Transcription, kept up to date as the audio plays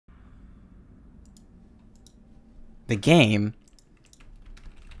The game?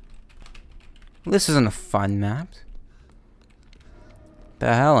 This isn't a fun map.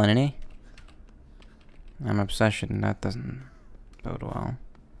 The hell, Entity? I'm obsession. That doesn't bode well.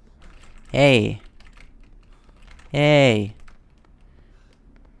 Hey. Hey.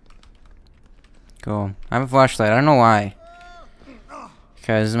 Cool. I have a flashlight. I don't know why.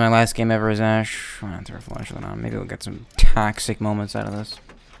 Because this is my last game ever as Ash. Why not throw a flashlight on? Maybe we'll get some toxic moments out of this.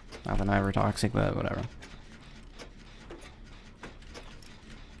 Not that I'm ever toxic, but whatever.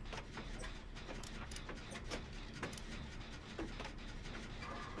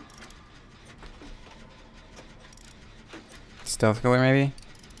 Stealth killer, maybe?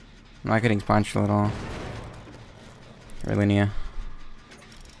 I'm not getting punched at all. Or Linnea.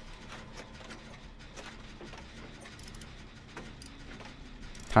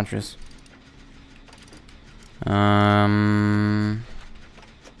 Huntress.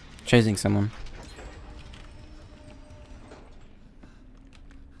 Chasing someone.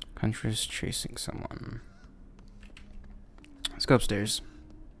 Huntress chasing someone. Let's go upstairs.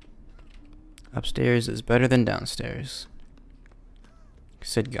 Upstairs is better than downstairs.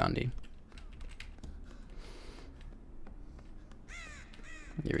 Sid Gandhi.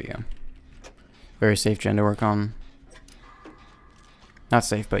 Here we go. Very safe gen to work on. Not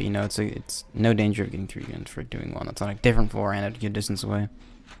safe, but you know, it's no danger of getting 3 guns for doing one that's on a different floor and at a good distance away.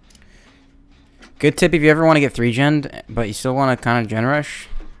 Good tip if you ever want to get 3-gened, but you still want to kind of gen rush.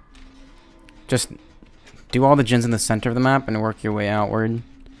 Just do all the gens in the center of the map and work your way outward.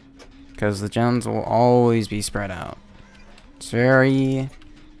 Because the gens will always be spread out.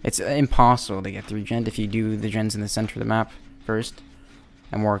 It's impossible to get 3-gened if you do the gens in the center of the map first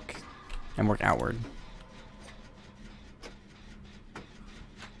and work outward.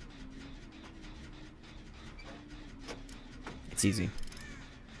 It's easy.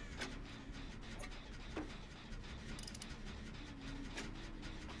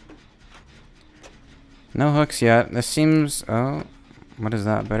 No hooks yet. This seems... Oh, what is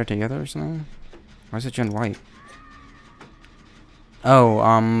that? Better together or something? Why is it gen white? Oh,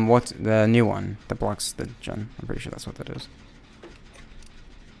 what's the new one that blocks the gen? I'm pretty sure that's what that is.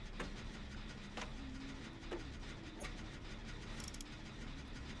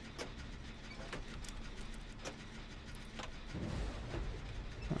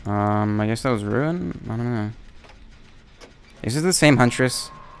 I guess that was Ruin? I don't know. Is this the same Huntress?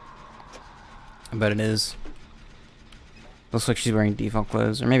 I bet it is. Looks like she's wearing default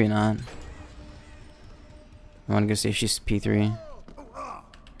clothes, or maybe not. I want to go see if she's P3.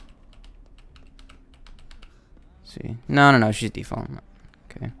 See. No, she's default.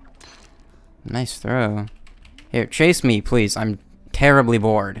 Okay. Nice throw. Here, chase me, please. I'm terribly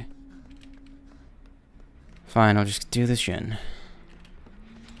bored. Fine, I'll just do this gen.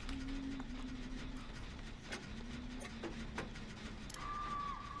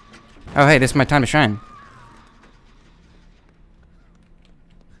 Oh, hey, this is my time to shine.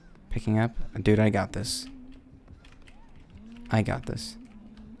 Picking up. Dude, I got this. I got this.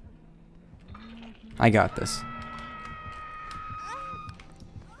 I got this.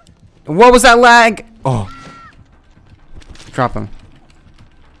 What was that lag? Oh. Drop him.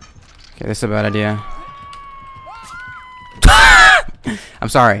 Okay, this is a bad idea. I'm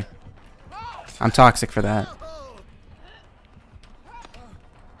sorry. I'm toxic for that.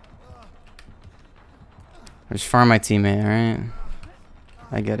 Just farm my teammate, alright?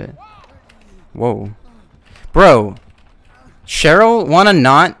 I get it. Whoa. Bro! Cheryl wanna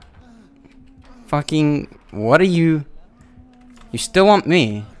not fucking... What are you... You still want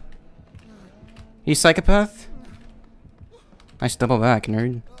me? You psychopath? Nice double back,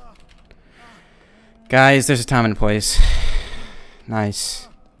 nerd. Guys, there's a time and place. Nice.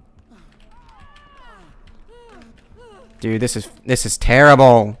 Dude, this is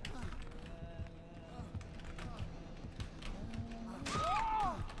terrible.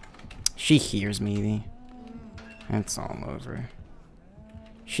 She hears me. It's all over.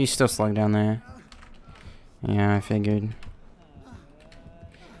 She's still slugged down there. Yeah, I figured.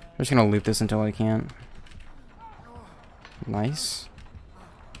 I'm just gonna loop this until I can't. Nice.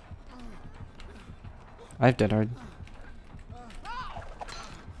 I have dead hard.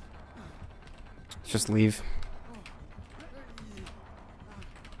 Let's just leave.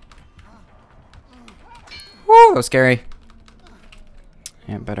 Woo, that was scary.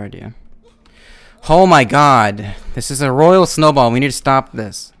 Yeah, better idea. Oh my god. This is a royal snowball. We need to stop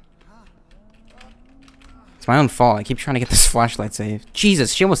this. It's my own fault. I keep trying to get this flashlight saved.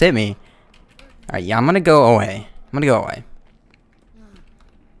 Jesus, she almost hit me. Alright, yeah, I'm gonna go away. I'm gonna go away.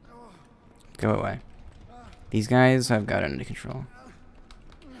 Go away. These guys have got it under control.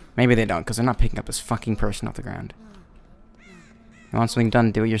 Maybe they don't, because they're not picking up this fucking person off the ground. You want something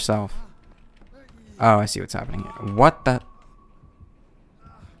done, do it yourself. Oh, I see what's happening here. What the?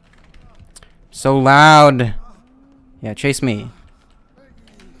 So loud. Yeah, chase me.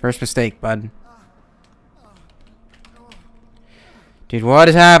 First mistake, bud. Dude, what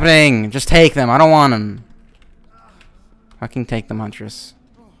is happening? Just take them. I don't want them. Fucking take them, Huntress.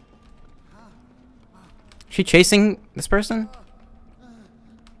 Is she chasing this person?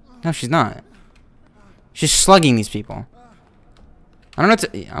 No, she's not. She's slugging these people. I don't know what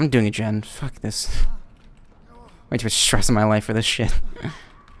to... I'm doing a gen. Fuck this. Way too much stress in my life for this shit.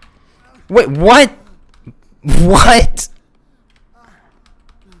 Wait, what? What?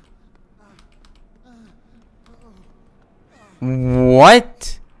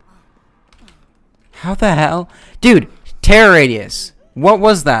 What? How the hell? Dude, terror radius. What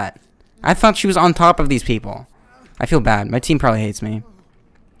was that? I thought she was on top of these people. I feel bad. My team probably hates me.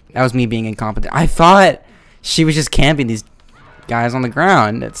 That was me being incompetent. I thought she was just camping these guys on the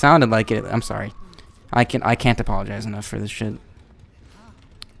ground. It sounded like it. I'm sorry. I can't apologize enough for this shit.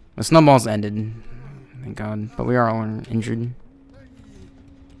 The snowballs ended. Thank God. But we are all injured.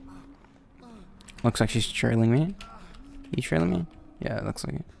 Looks like she's trailing me. You trailing me? Yeah, it looks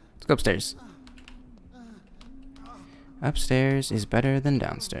like it. Let's go upstairs. Upstairs is better than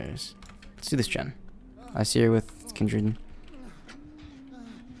downstairs. Let's do this gen. I see her with Kindred.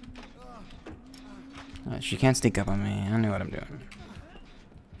 She can't sneak up on me. I know what I'm doing.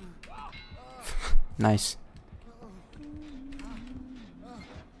 Nice.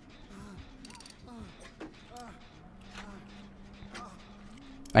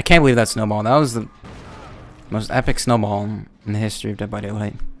 I can't believe that snowball. That was the most epic snowball in the history of Dead by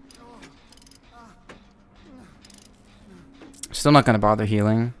Daylight. Still not gonna bother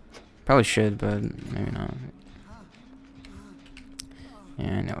healing. Probably should, but maybe not.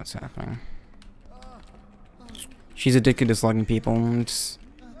 Yeah, I know what's happening. She's addicted to slugging people. It's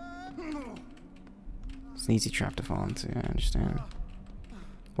an easy trap to fall into, I understand.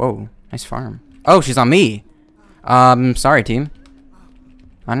 Whoa, nice farm. Oh, she's on me! Sorry, team.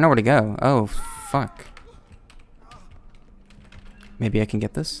 I don't know where to go. Oh, fuck. Maybe I can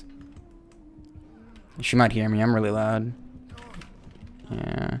get this? She might hear me. I'm really loud.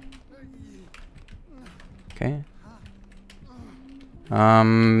 Yeah. Okay.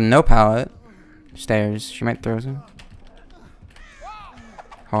 No pallet. Stairs. She might throw some.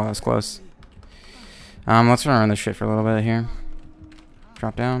 Oh, that was close. Let's run around this shit for a little bit here.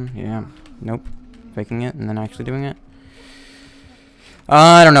 Drop down. Yeah. Nope. Faking it and then actually doing it.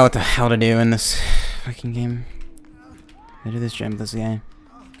 I don't know what the hell to do in this fucking game. I do this gym with this guy.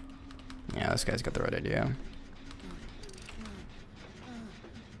 Yeah, this guy's got the right idea.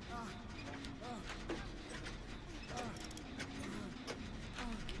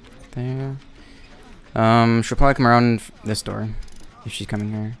 There. She'll probably come around this door if she's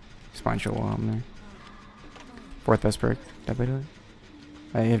coming here. Spawn she'll wall up there. Fourth best perk. Dead by Daylight.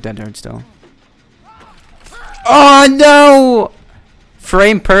 I have Dead Hard still. Oh no!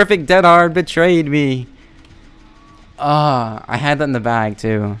 Frame perfect Dead Hard betrayed me. Ah, I had that in the bag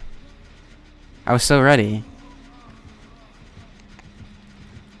too. I was so ready.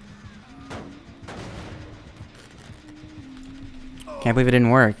 Can't believe it didn't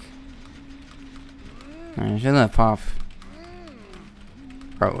work. She doesn't have pop.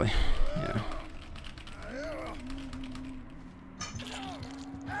 Probably. Yeah.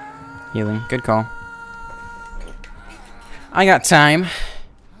 Healing. Good call. I got time.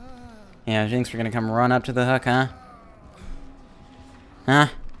 Yeah, Jinx, we're gonna come run up to the hook, huh? Huh?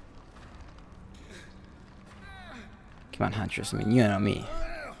 Come on, Huntress. I mean, you know me.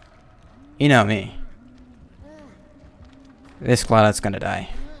 You know me. This Claudette's gonna die.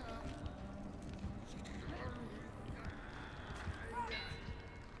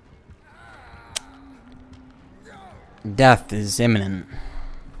 Death is imminent.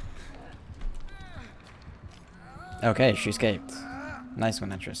 Okay, she escaped. Nice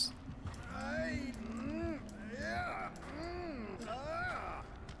one, Huntress.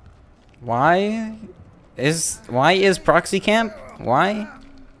 Why is proxy camp? Why?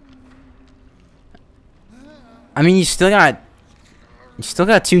 I mean, you still got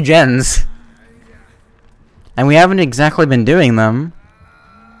two gens, and we haven't exactly been doing them.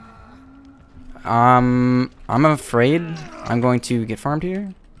 I'm afraid I'm going to get farmed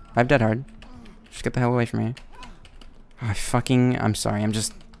here. I have Dead Hard. Just get the hell away from me. I'm sorry. I'm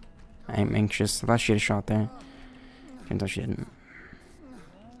anxious. I thought she had a shot there. Turns out she didn't.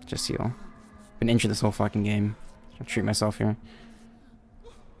 Just heal. Been injured this whole fucking game. I'll treat myself here.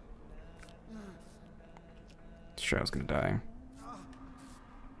 Sure, I was gonna die.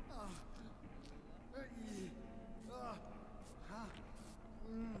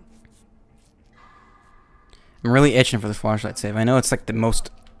 I'm really itching for this flashlight save. I know it's like the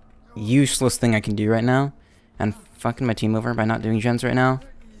most useless thing I can do right now. And fucking my team over by not doing gens right now.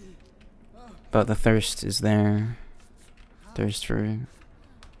 But the thirst is there. Thirst for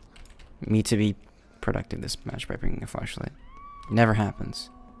me to be productive this match by bringing a flashlight. It never happens.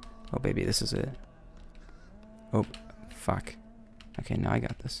 Oh baby, this is it. Oh, fuck. Okay, now I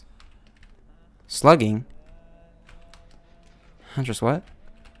got this. Slugging? Huntress what?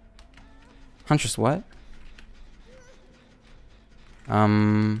 Huntress what?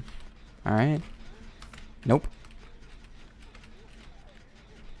 Alright. Nope.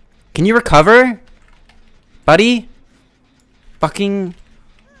 Can you recover? Buddy? Fucking...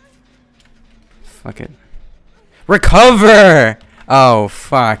 Fuck it. Recover! Oh,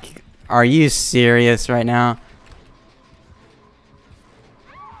 fuck. Are you serious right now?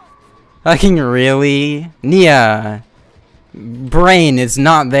 Fucking really? Nia! Brain is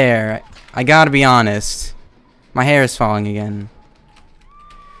not there. I gotta be honest. My hair is falling again.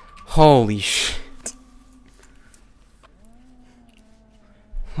 Holy shit.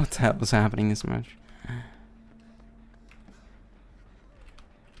 What the hell is happening this much?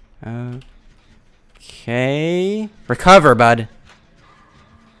 Okay. Recover, bud.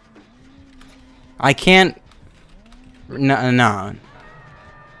 I can't... No. No.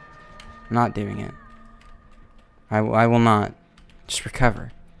 Not doing it. I will not. Just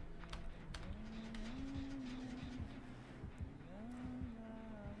recover.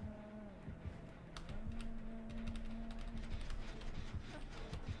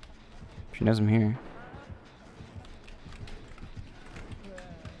 She knows I'm here.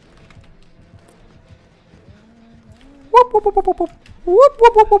 Whoop, whoop, whoop, whoop, whoop, whoop. Whoop,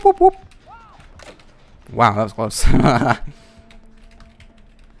 whoop, whoop, whoop, whoop, whoop. Wow, that was close.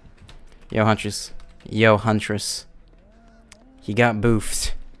 Yo, Huntress. Yo, Huntress. He got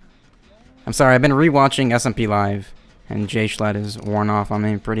boofed. I'm sorry, I've been rewatching SMP Live, and Jay Schlatt is worn off on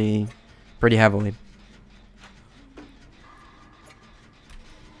me pretty heavily.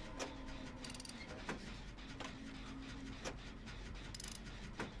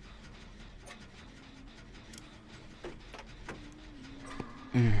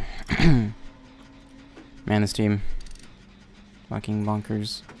 Man, this team. Fucking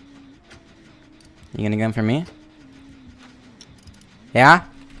bonkers. You gonna gun for me? Yeah?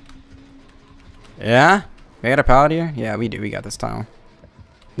 Yeah? We got a pallet here? Yeah, we do. We got this tile.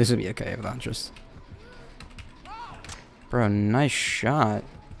 This would be okay with Huntress. Bro, nice shot.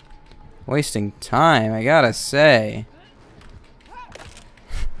 Wasting time, I gotta say.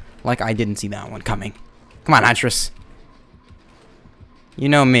 Like I didn't see that one coming. Come on, Huntress. You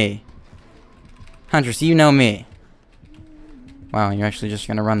know me. Huntress, you know me. Wow, you're actually just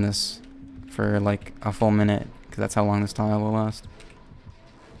gonna run this for like a full minute, because that's how long this tile will last.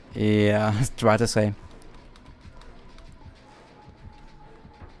 Yeah, I was about to say.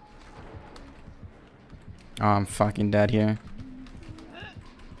 Oh, I'm fucking dead here.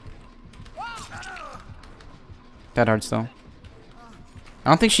 Dead hard still. I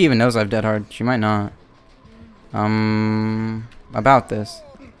don't think she even knows I've dead hard. She might not. About this.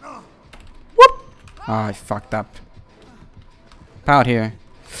 Whoop! Oh, I fucked up. Out here.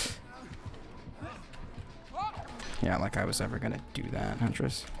 Yeah, like I was ever gonna do that,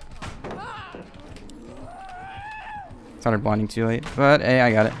 Huntress. Started blinding too late, but hey,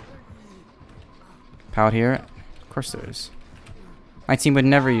 I got it. Pallet here. Of course there is. My team would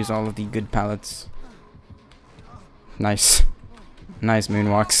never use all of the good pallets. Nice. Nice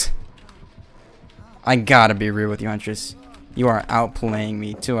moonwalks. I gotta be real with you, Huntress. You are outplaying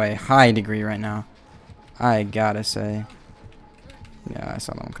me to a high degree right now. I gotta say. Yeah, I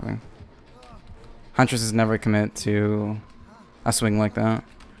saw that one coming. Huntress has never commit to a swing like that.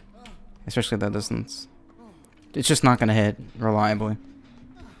 Especially at that distance. It's just not gonna hit reliably.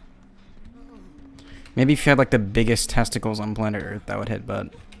 Maybe if you had like the biggest testicles on planet Earth, that would hit,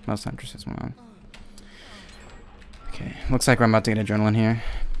 but most Huntresses won't. Okay, looks like we're about to get adrenaline here.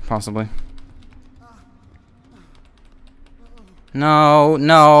 Possibly. No,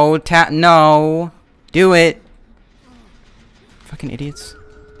 no, no. Do it. Fucking idiots.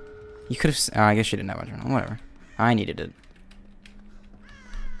 You could have. Oh, I guess you didn't have adrenaline. Whatever. I needed it.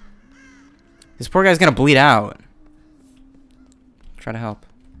 This poor guy's gonna bleed out. Try to help.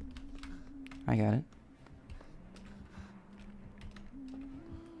 I got it.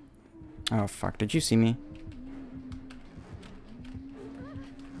 Oh, fuck. Did you see me?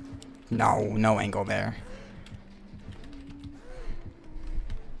 No, no angle there.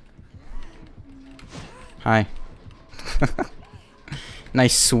 Hi.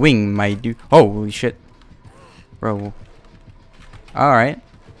 Nice swing, my dude. Holy shit. Bro. Alright.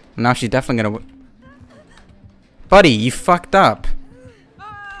 Now she's definitely gonna... Buddy, you fucked up.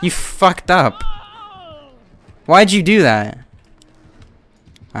 You fucked up. Why'd you do that?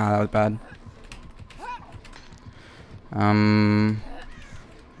 Ah, that was bad.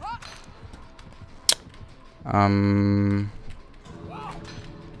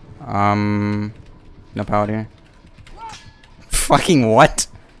 No powder. Fucking what?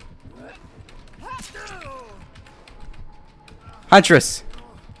 Huntress!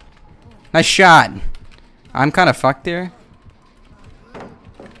 Nice shot! I'm kinda fucked here.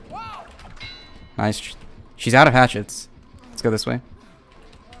 Nice. She's out of hatchets. Let's go this way.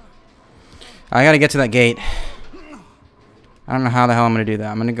 I gotta get to that gate. I don't know how the hell I'm gonna do that.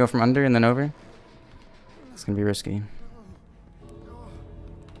 I'm gonna go from under and then over. It's gonna be risky.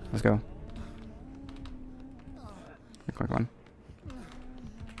 Let's go. Quick one.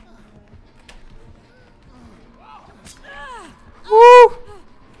 Woo!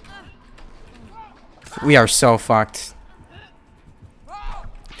 We are so fucked.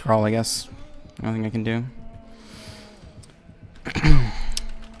 Crawl, I guess. Nothing I can do.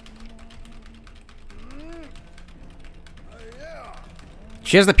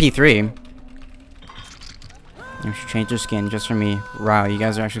 She has the P3. You should change her skin just for me. Wow, you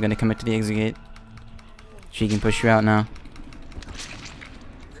guys are actually gonna commit to the exit gate. She can push you out now.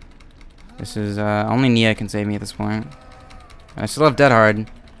 This is only Nia can save me at this point. I still have Dead Hard.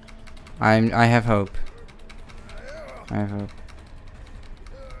 I have hope. I have hope.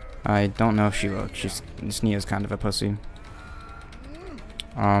 I don't know if she will. This Nia's kind of a pussy.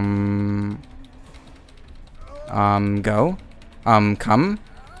 Go. Come.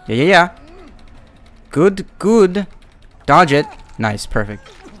 Yeah. Good. Dodge it. Nice, perfect.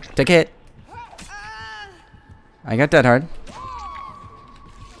 Take a hit. I got Dead Hard.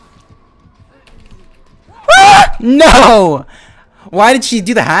 Ah! No! Why did she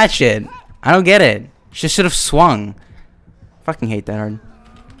do the hatchet? I don't get it. She should have swung. Fucking hate Dead Hard.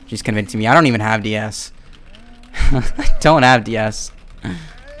 She's convincing me. I don't even have DS. I don't have DS.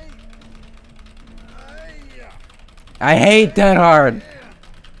 I hate Dead Hard.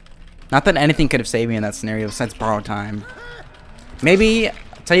 Not that anything could have saved me in that scenario besides borrowed time. Maybe, I'll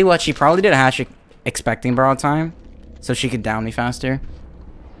tell you what, she probably did a hatchet expecting borrowed time so she could down me faster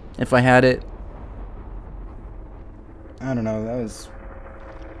if I had it. I don't know,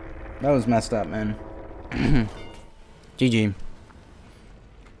 that was messed up, man. GG.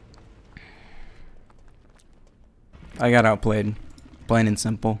 I got outplayed, plain and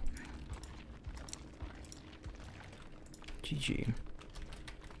simple. GG.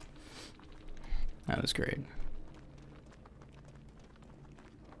 That was great.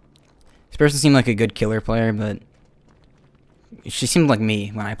 This person seemed like a good killer player, but she seemed like me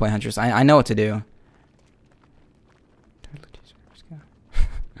when I play Huntress. I know what to do.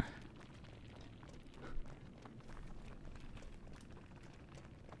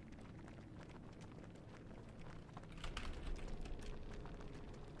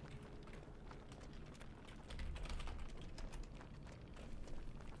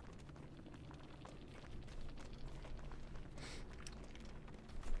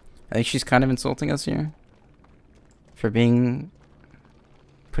 I think she's kind of insulting us here for being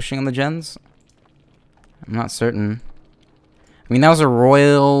pushing on the gens. I'm not certain. I mean, that was a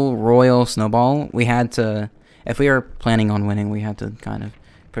royal snowball. We had to, if we were planning on winning, we had to kind of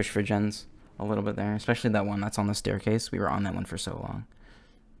push for gens a little bit there, especially that one that's on the staircase. We were on that one for so long.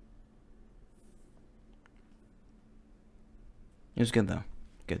 It was good though.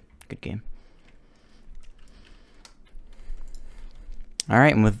 Good game.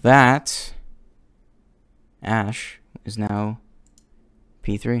 Alright, and with that, Ash is now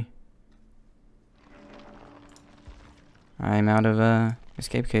P3. I'm out of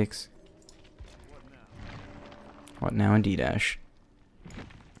escape cakes. What now indeed, Ash?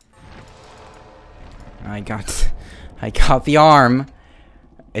 I got the arm.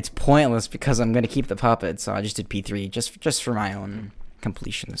 It's pointless because I'm gonna keep the puppet, so I just did P3 just for my own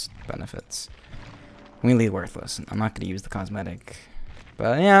completionist benefits. Really worthless. I'm not gonna use the cosmetic.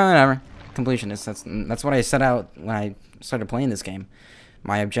 But yeah, whatever. Completionist. That's what I set out when I started playing this game.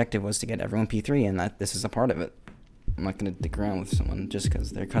 My objective was to get everyone P3, and this is a part of it. I'm not gonna dick around with someone just because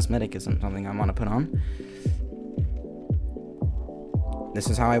their cosmetic isn't something I want to put on. This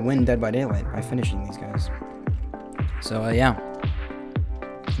is how I win Dead by Daylight, by finishing these guys. So yeah.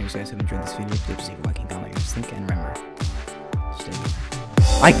 If you guys have enjoyed this video, please leave a like and comment what you think, and remember, stay good.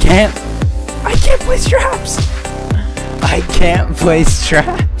 I can't place traps. I can't place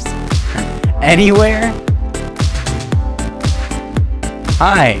traps anywhere.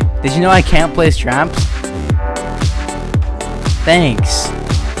 Hi, did you know I can't place traps? Thanks.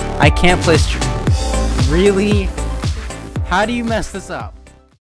 I can't place traps. Really? How do you mess this up?